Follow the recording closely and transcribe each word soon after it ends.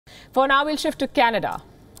For now, we'll shift to Canada,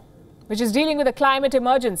 which is dealing with a climate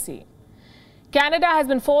emergency. Canada has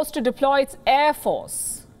been forced to deploy its Air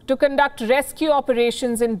Force to conduct rescue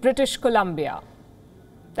operations in British Columbia.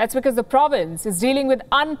 That's because the province is dealing with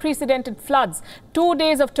unprecedented floods. 2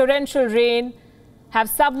 days of torrential rain have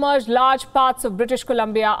submerged large parts of British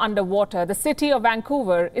Columbia underwater. The city of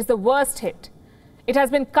Vancouver is the worst hit. It has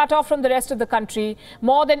been cut off from the rest of the country.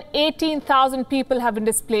 More than 18,000 people have been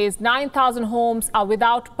displaced. 9,000 homes are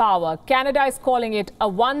without power. Canada is calling it a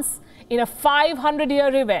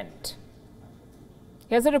once-in-a-500-year event.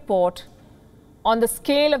 Here's a report on the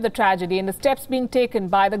scale of the tragedy and the steps being taken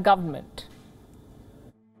by the government.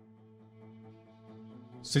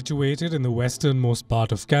 Situated in the westernmost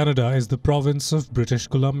part of Canada is the province of British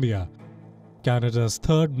Columbia, Canada's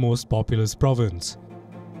third most populous province.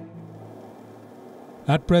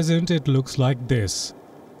 At present, it looks like this.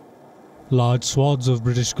 Large swaths of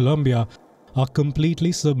British Columbia are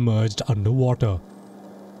completely submerged underwater.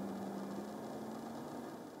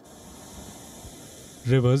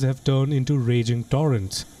 Rivers have turned into raging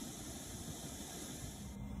torrents.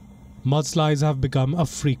 Mudslides have become a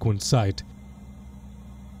frequent sight.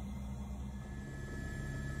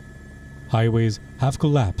 Highways have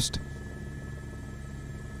collapsed.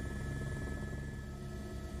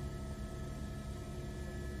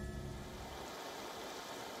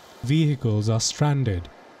 Vehicles are stranded.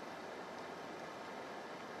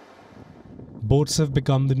 Boats have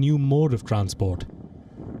become the new mode of transport.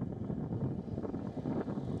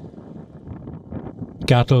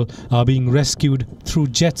 Cattle are being rescued through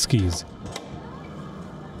jet skis.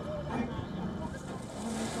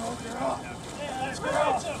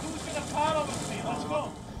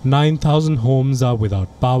 "9,000 homes are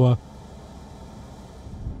without power,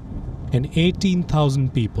 and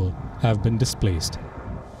 18,000 people have been displaced."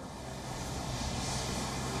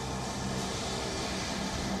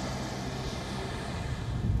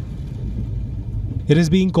 It is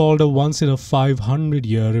being called a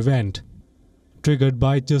once-in-a-500-year event, triggered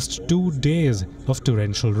by just 2 days of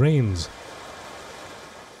torrential rains.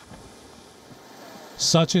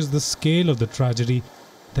 Such is the scale of the tragedy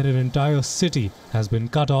that an entire city has been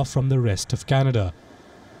cut off from the rest of Canada.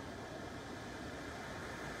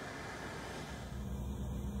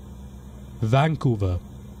 Vancouver.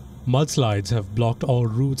 Mudslides have blocked all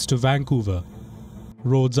routes to Vancouver.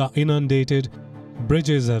 Roads are inundated,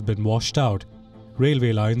 bridges have been washed out,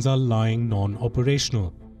 railway lines are lying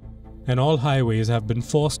non-operational, and all highways have been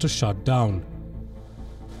forced to shut down.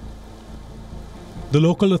 The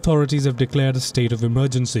local authorities have declared a state of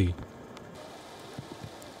emergency.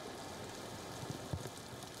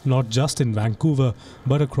 Not just in Vancouver,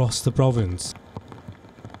 but across the province.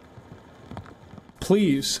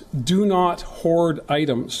 Please do not hoard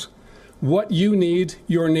items. What you need,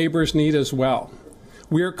 your neighbors need as well.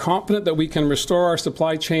 We are confident that we can restore our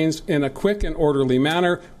supply chains in a quick and orderly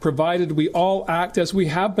manner, provided we all act as we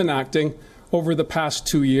have been acting over the past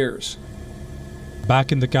 2 years.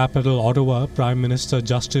 Back in the capital, Ottawa, Prime Minister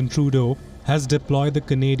Justin Trudeau has deployed the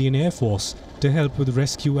Canadian Air Force to help with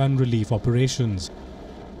rescue and relief operations.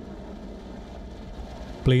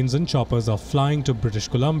 Planes and choppers are flying to British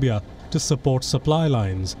Columbia to support supply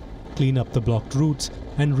lines, clean up the blocked routes,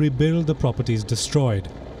 and rebuild the properties destroyed.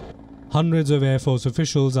 Hundreds of Air Force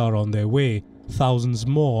officials are on their way. Thousands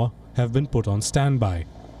more have been put on standby.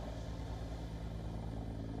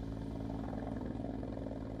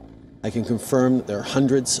 I can confirm that there are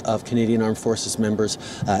hundreds of Canadian Armed Forces members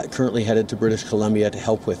currently headed to British Columbia to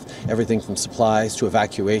help with everything from supplies to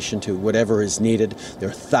evacuation to whatever is needed. There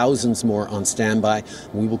are thousands more on standby.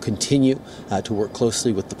 We will continue to work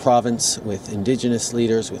closely with the province, with Indigenous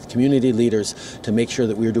leaders, with community leaders to make sure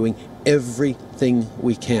that we are doing everything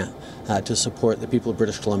we can to support the people of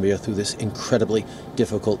British Columbia through this incredibly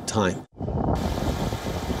difficult time.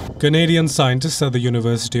 Canadian scientists at the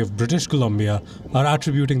University of British Columbia are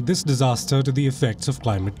attributing this disaster to the effects of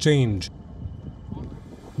climate change.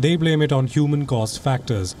 They blame it on human-caused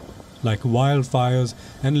factors like wildfires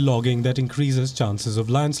and logging that increases chances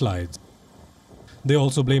of landslides. They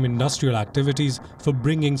also blame industrial activities for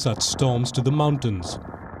bringing such storms to the mountains.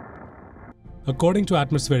 According to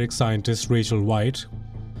atmospheric scientist Rachel White,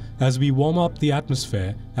 as we warm up the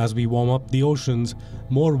atmosphere, as we warm up the oceans,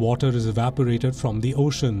 more water is evaporated from the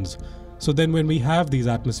oceans. So then when we have these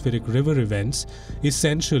atmospheric river events,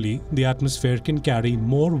 essentially the atmosphere can carry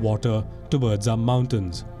more water towards our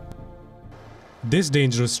mountains. This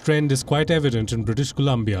dangerous trend is quite evident in British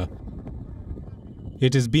Columbia.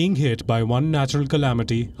 It is being hit by one natural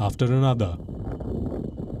calamity after another.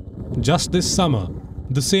 Just this summer,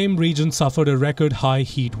 the same region suffered a record high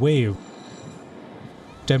heat wave.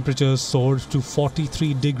 temperatures soared to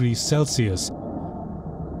 43 degrees Celsius.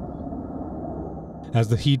 As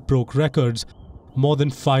the heat broke records, more than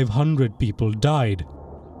 500 people died.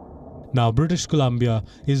 Now British Columbia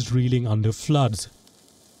is reeling under floods.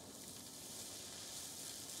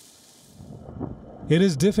 It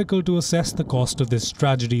is difficult to assess the cost of this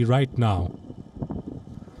tragedy right now,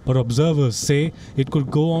 but observers say it could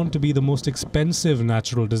go on to be the most expensive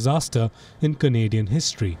natural disaster in Canadian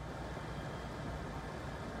history.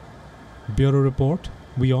 Bureau Report,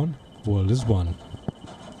 WION, World is One.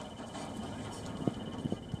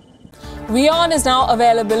 WION is now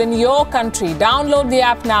available in your country. Download the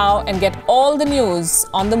app now and get all the news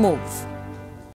on the move.